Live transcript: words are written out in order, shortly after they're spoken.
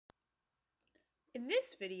In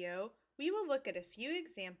this video, we will look at a few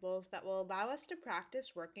examples that will allow us to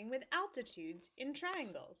practice working with altitudes in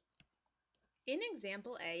triangles. In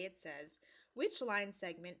example A, it says, which line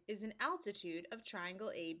segment is an altitude of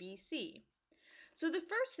triangle ABC? So the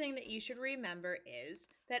first thing that you should remember is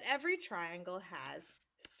that every triangle has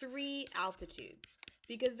 3 altitudes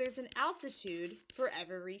because there's an altitude for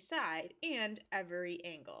every side and every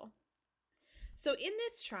angle. So in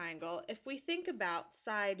this triangle, if we think about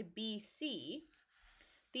side BC,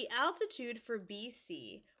 the altitude for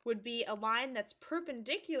BC would be a line that's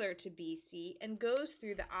perpendicular to BC and goes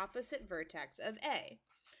through the opposite vertex of A.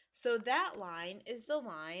 So that line is the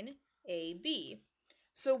line AB.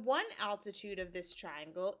 So one altitude of this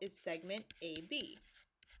triangle is segment AB.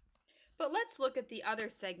 But let's look at the other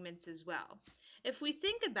segments as well. If we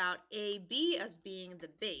think about AB as being the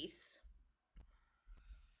base,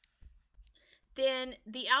 then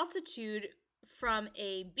the altitude from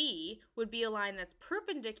AB would be a line that's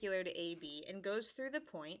perpendicular to AB and goes through the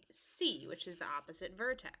point C, which is the opposite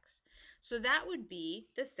vertex. So that would be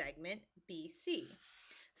the segment BC.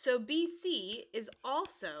 So BC is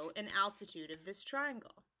also an altitude of this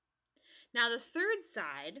triangle. Now the third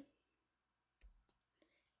side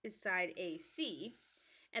is side AC,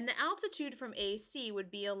 and the altitude from AC would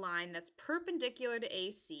be a line that's perpendicular to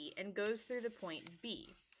AC and goes through the point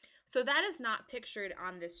B. So that is not pictured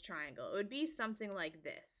on this triangle. It would be something like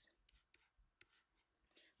this.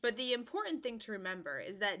 But the important thing to remember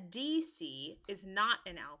is that DC is not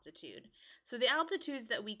an altitude. So the altitudes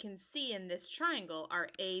that we can see in this triangle are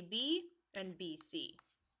AB and BC.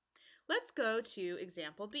 Let's go to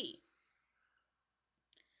example B.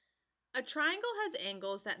 A triangle has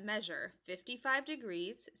angles that measure 55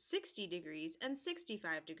 degrees, 60 degrees, and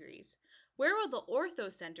 65 degrees. Where will the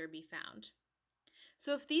orthocenter be found?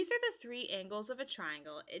 So if these are the 3 angles of a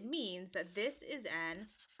triangle, it means that this is an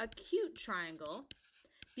acute triangle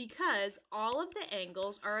because all of the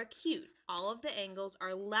angles are acute. All of the angles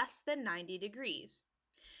are less than 90 degrees.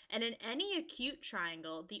 And in any acute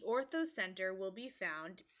triangle, the orthocenter will be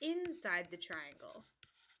found inside the triangle.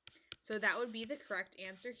 So that would be the correct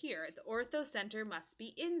answer here. The orthocenter must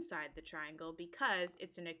be inside the triangle because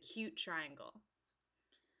it's an acute triangle.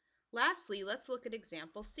 Lastly, let's look at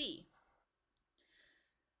example C.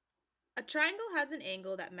 A triangle has an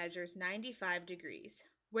angle that measures 95 degrees.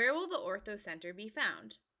 Where will the orthocenter be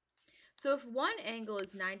found? So if one angle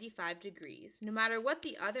is 95 degrees, no matter what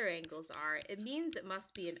the other angles are, it means it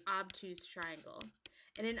must be an obtuse triangle.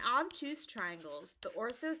 And in obtuse triangles, the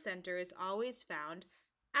orthocenter is always found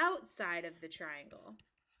outside of the triangle.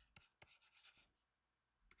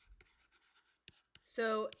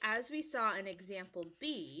 So as we saw in example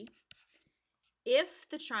B, if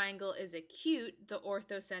the triangle is acute, the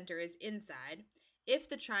orthocenter is inside. If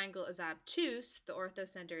the triangle is obtuse, the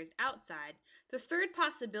orthocenter is outside. The third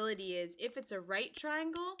possibility is if it's a right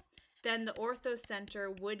triangle, then the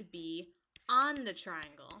orthocenter would be on the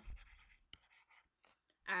triangle.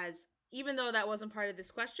 As even though that wasn't part of this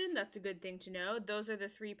question, that's a good thing to know. Those are the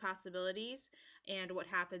 3 possibilities and what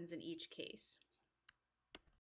happens in each case.